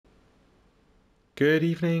Good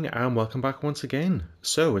evening and welcome back once again.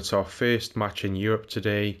 So it's our first match in Europe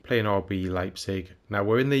today, playing RB Leipzig. Now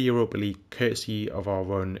we're in the Europa League courtesy of our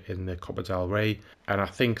run in the Copa del Rey, and I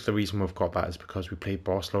think the reason we've got that is because we played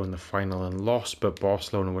Barcelona in the final and lost, but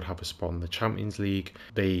Barcelona would have a spot in the Champions League.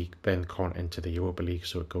 They then can't enter the Europa League,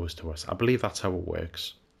 so it goes to us. I believe that's how it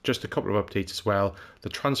works. Just a couple of updates as well. The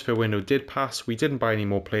transfer window did pass. We didn't buy any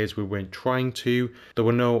more players. We weren't trying to. There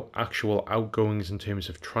were no actual outgoings in terms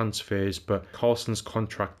of transfers, but Carlson's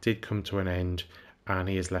contract did come to an end and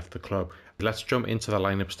he has left the club. Let's jump into the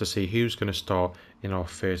lineups to see who's going to start in our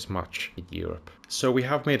first match in Europe. So we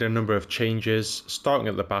have made a number of changes. Starting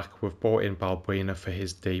at the back, we've brought in Balbuena for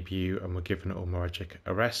his debut and we're giving Omaragic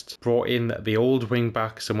a rest. Brought in the old wing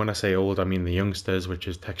backs, and when I say old, I mean the youngsters, which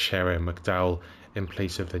is Teixeira and McDowell, in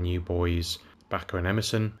place of the new boys, Bakker and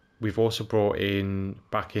Emerson. We've also brought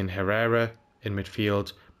back in Herrera in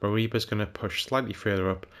midfield. Mariba's going to push slightly further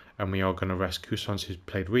up, and we are going to rest Cousins, who's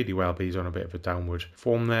played really well, but he's on a bit of a downward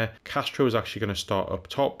form there. Castro is actually going to start up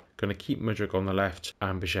top, going to keep Mudryk on the left,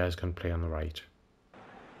 and Bajir is going to play on the right.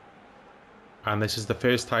 And this is the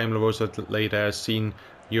first time La Rosaleda has seen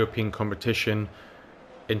European competition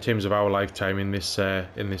in terms of our lifetime in this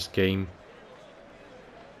game.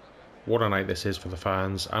 What a night this is for the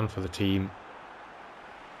fans and for the team.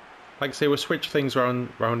 Like I say, we'll switch things around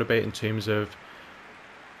a bit in terms of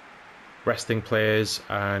resting players,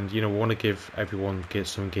 and we want to give everyone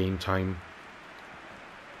some game time.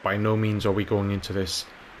 By no means are we going into this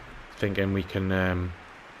thinking we can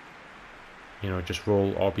just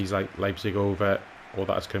roll RB's Leipzig over, or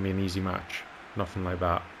that it's going to be an easy match. Nothing like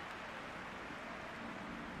that.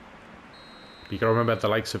 But you got to remember the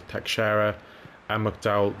likes of Teixeira and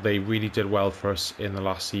McDowell, they really did well for us in the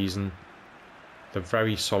last season. They're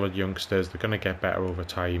very solid youngsters. They're going to get better over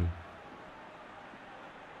time.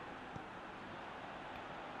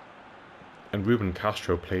 And Ruben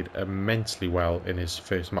Castro played immensely well in his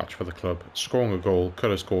first match for the club, scoring a goal. Could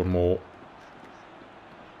have scored more.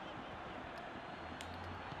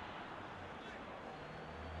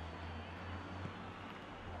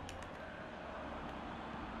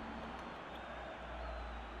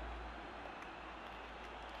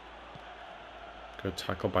 Good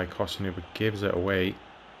tackle by Kosunu, but gives it away.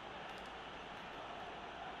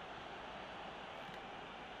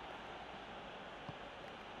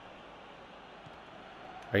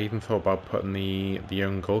 I even thought about putting the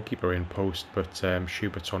young goalkeeper in post, but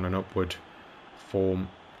Schubert's on an upward form,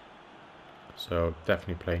 so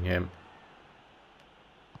definitely playing him.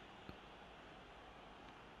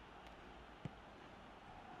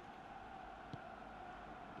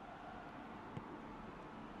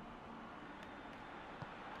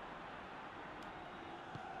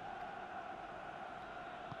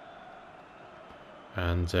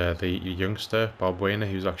 And the youngster, Balbuena,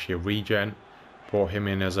 who's actually a regen, brought him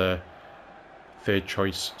in as a third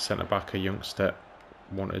choice centre-back, a youngster.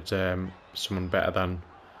 Wanted someone better than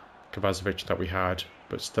Kovacevic that we had,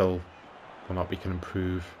 but still one that we can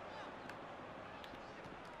improve.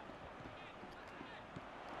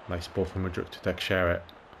 Nice ball from Mudryk to Teixeira.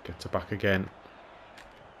 Gets it back again.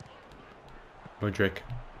 Mudryk,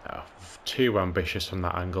 too ambitious from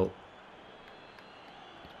that angle.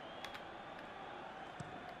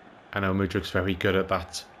 I know Mudryk's very good at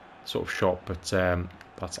that sort of shot, but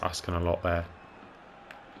that's asking a lot there.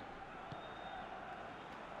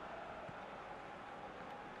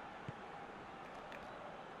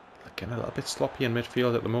 Getting a little bit sloppy in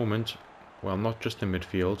midfield at the moment. Well, not just in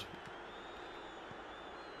midfield.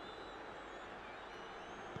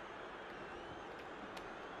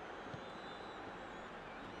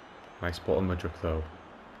 Nice ball on Mudryk though.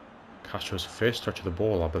 Castro's first touch of the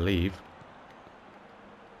ball, I believe.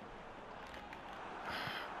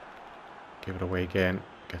 Give it away again.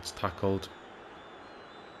 Gets tackled.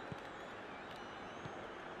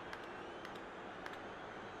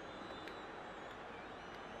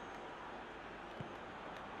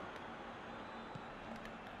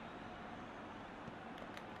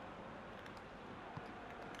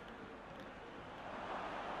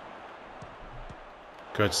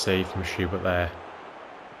 Good save from Schubert there.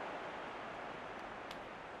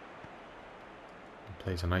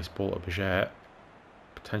 Plays a nice ball to Bajir.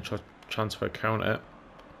 Potential chance for a counter.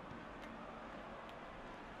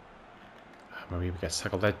 Mariba gets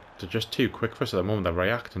tackled. They're just too quick for us at the moment. They're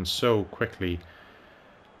reacting so quickly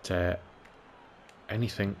to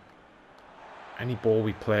anything. Any ball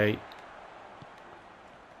we play.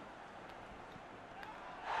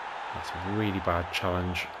 That's a really bad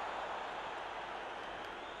challenge.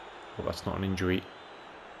 But that's not an injury.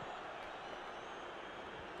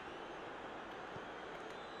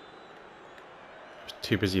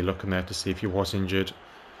 Too busy looking there to see if he was injured.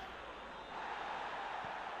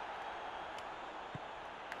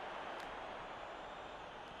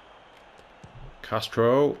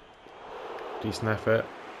 Castro. Decent effort.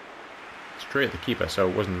 Straight at the keeper, so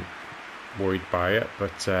I wasn't worried by it,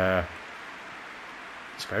 but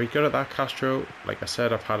he's very good at that, Castro. Like I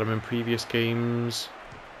said, I've had him in previous games.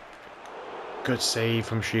 Good save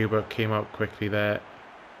from Schubert, came out quickly there.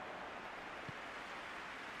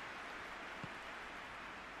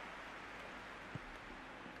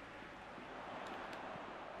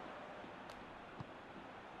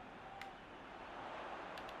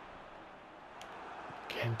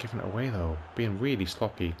 Again, giving it away though, being really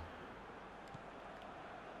sloppy.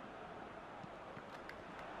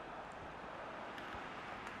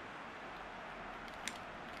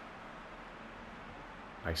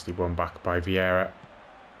 Nicely won back by Vieira.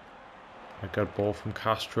 A good ball from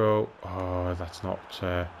Castro. Oh, that's not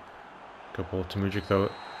a good ball to Mudryk though.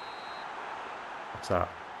 What's that?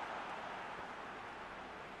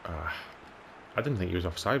 I didn't think he was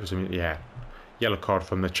offside for some reason. Yeah. Yellow card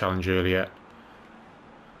from the challenge earlier.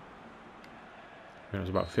 It was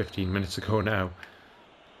about 15 minutes ago now.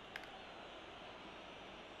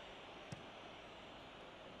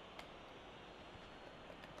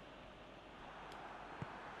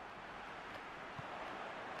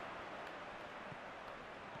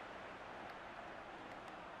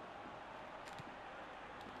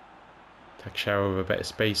 Teixeira with a bit of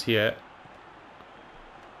space here.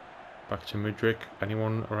 Back to Mudryk.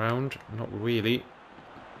 Anyone around? Not really.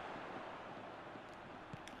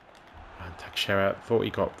 And Teixeira thought he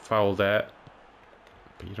got fouled there,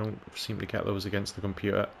 but you don't seem to get those against the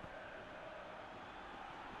computer.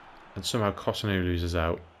 And somehow Cotonou loses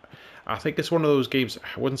out. I think it's one of those games,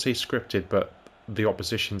 I wouldn't say scripted, but the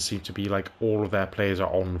opposition seem to be like all of their players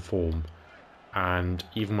are on form. And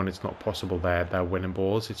even when it's not possible, they're winning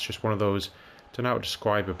balls. It's just one of those, don't know how to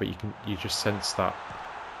describe it, but you just sense that.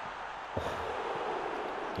 Oh,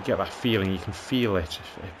 you get that feeling. You can feel it.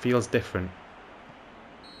 It feels different.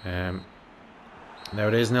 There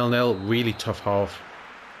it is, 0-0. Really tough half.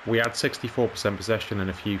 We had 64% possession and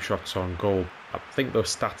a few shots on goal. I think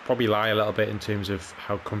those stats probably lie a little bit in terms of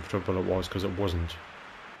how comfortable it was, because it wasn't.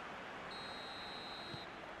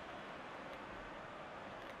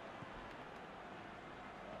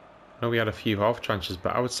 I know we had a few half chances,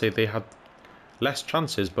 but I would say they had less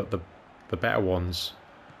chances, but the better ones.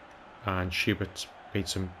 And Schubert made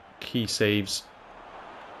some key saves.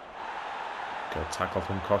 Good tackle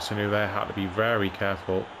from Cotonou there. Had to be very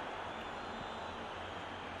careful.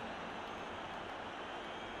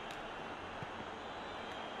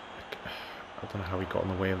 I don't know how he got in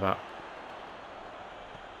the way of that.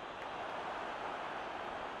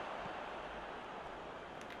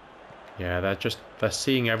 Yeah, they're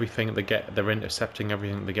seeing everything they get. They're intercepting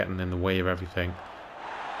everything. They're getting in the way of everything.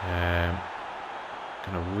 Gonna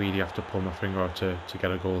really have to pull my finger out to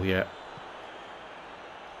get a goal here.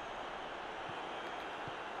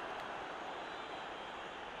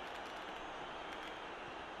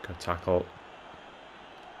 Good tackle.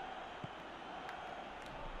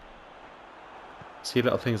 See,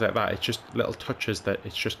 little things like that. It's just little touches that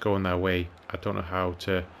it's just going their way. I don't know how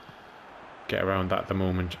to get around that at the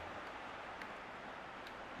moment.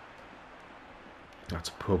 That's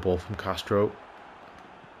a poor ball from Castro.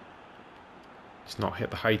 He's not hit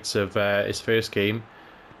the heights of his first game,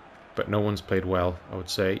 but no one's played well, I would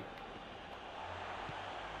say.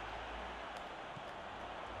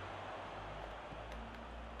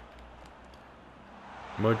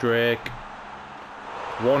 Mudryk.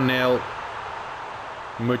 1-0.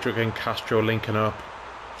 Mudryk and Castro linking up.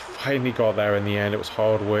 Finally got there in the end. It was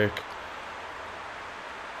hard work.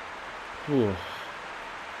 Ooh.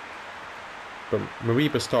 But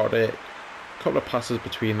Mariba started it. A couple of passes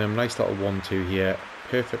between them. Nice little 1-2 here.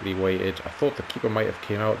 Perfectly weighted. I thought the keeper might have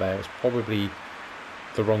came out there. It was probably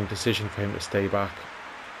the wrong decision for him to stay back.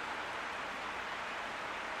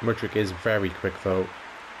 Mudryk is very quick though.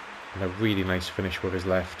 And a really nice finish with his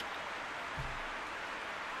left.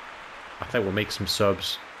 I think we'll make some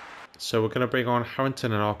subs. So we're going to bring on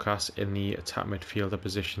Harrington and Arcas in the attack midfielder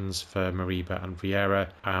positions for Mariba and Vieira.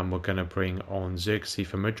 And we're going to bring on Xerxes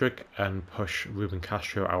for Mudryk and push Ruben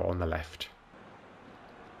Castro out on the left.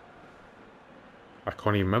 I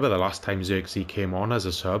can't even remember the last time Xerxes came on as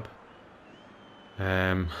a sub.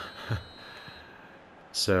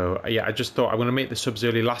 So yeah, I just thought I'm going to make the subs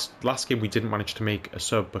early. Last game we didn't manage to make a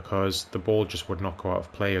sub because the ball just would not go out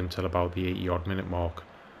of play until about the 80-odd minute mark.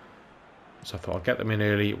 So I thought I'll get them in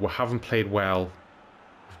early. We haven't played well.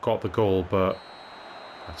 We've got the goal, but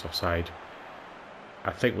that's offside.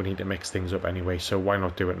 I think we need to mix things up anyway, so why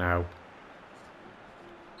not do it now?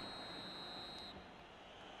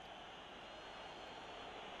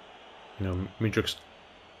 You know, Mudryk's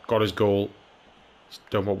got his goal. He's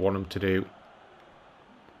done what I want him to do.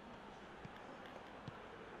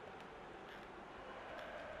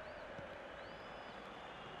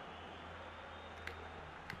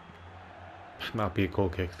 That'd be a goal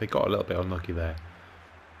kick. They got a little bit unlucky there.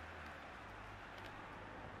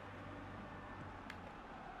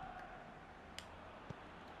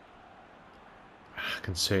 I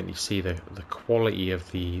can certainly see the quality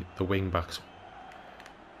of the wing backs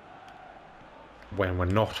when we're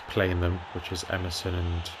not playing them, which is Emerson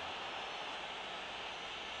and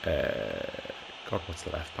God, what's the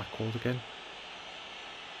left back called again?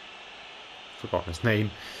 Forgotten his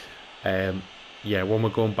name. Yeah, when we're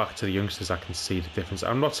going back to the youngsters, I can see the difference.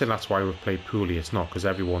 I'm not saying that's why we've played poorly. It's not, because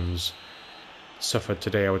everyone's suffered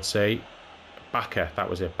today, I would say. Bakker, that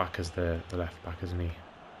was it. Bakker's the left back, isn't he?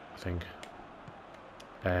 I think.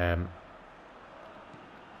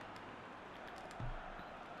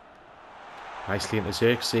 Nicely into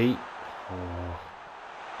Xerxes. Oh.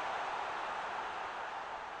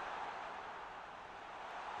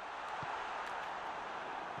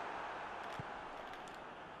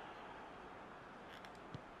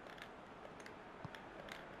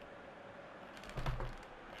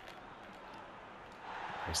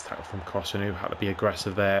 Nice tackle from Kosunu. Had to be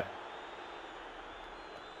aggressive there.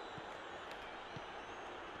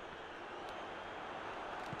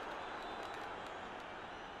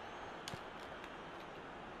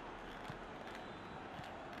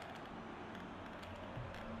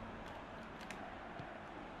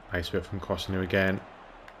 Nice bit from Kosunu again.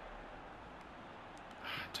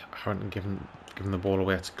 I haven't given the ball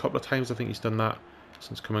away. It's a couple of times I think he's done that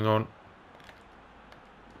since coming on.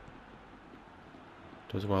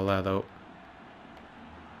 Does well there though.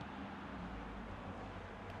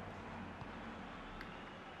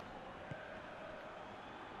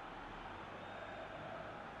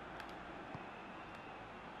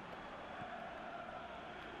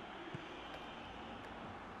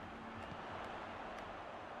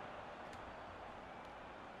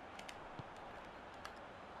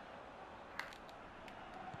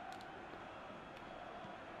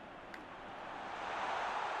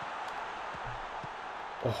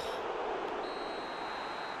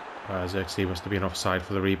 Xerxes must have been offside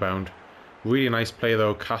for the rebound. Really nice play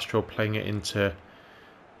though. Castro playing it into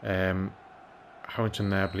Harrington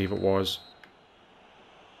there, I believe it was.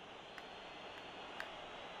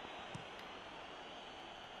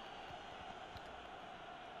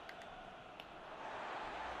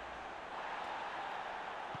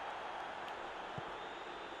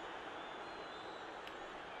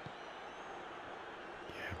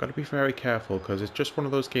 Got to be very careful because it's just one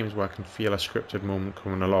of those games where I can feel a scripted moment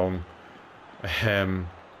coming along.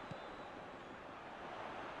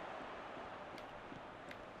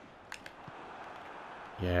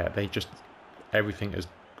 Yeah, they just, everything is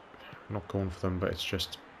not going for them, but it's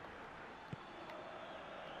just,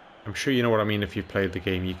 I'm sure you know what I mean if you've played the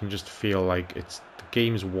game. You can just feel like it's the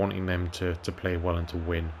game's wanting them to play well and to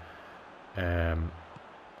win.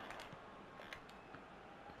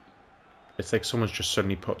 It's like someone's just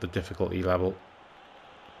suddenly put the difficulty level.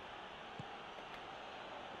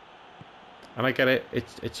 And I get it,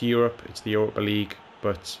 it's Europe, it's the Europa League,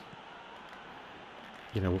 but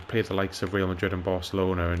you know, we've played the likes of Real Madrid and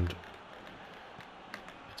Barcelona and it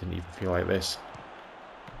didn't even feel like this.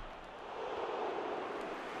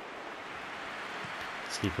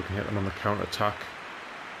 Let's see if we can hit them on the counter-attack.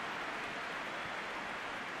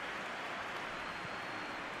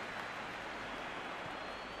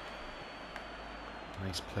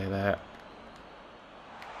 Nice play there.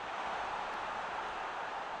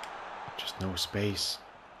 Just no space.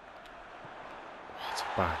 That's a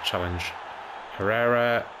bad challenge.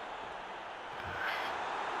 Herrera.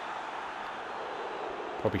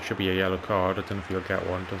 Probably should be a yellow card. I don't know if he'll get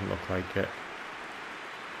one. Doesn't look like it.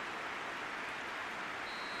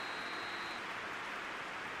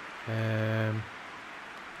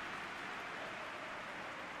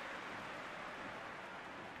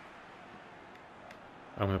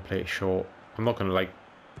 I'm going to play it short. I'm not going to, like,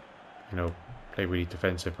 you know, play really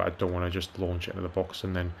defensive, but I don't want to just launch it into the box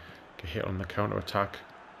and then get hit on the counter-attack.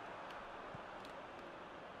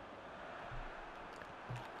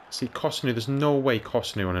 See, Kosunu, there's no way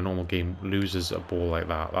Kosunu in a normal game loses a ball like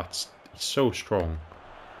that. That's so strong.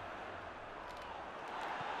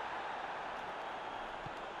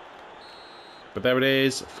 But there it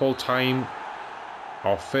is, full time.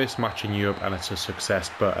 Our first match in Europe, and it's a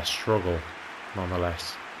success, but a struggle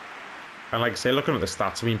nonetheless. And like I say, looking at the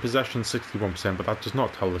stats, I mean, possession 61%, but that does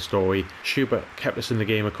not tell the story. Schubert kept us in the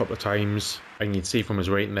game a couple of times, and you can see from his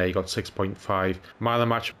rating there, he got 6.5. Man of the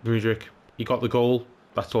match, Mudryk, he got the goal.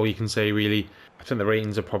 that's all you can say really. I think the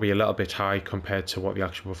ratings are probably a little bit high compared to what the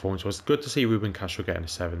actual performance was. Good to see Ruben Castro getting a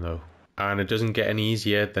 7 though. And it doesn't get any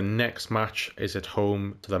easier. The next match is at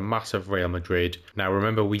home to the massive Real Madrid. Now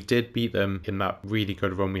remember, we did beat them in that really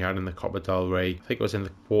good run we had in the Copa del Rey. I think it was in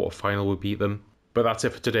the quarter-final we beat them. But that's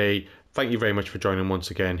it for today. Thank you very much for joining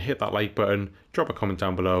once again. Hit that like button, drop a comment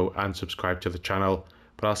down below and subscribe to the channel.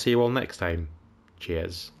 But I'll see you all next time.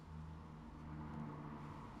 Cheers.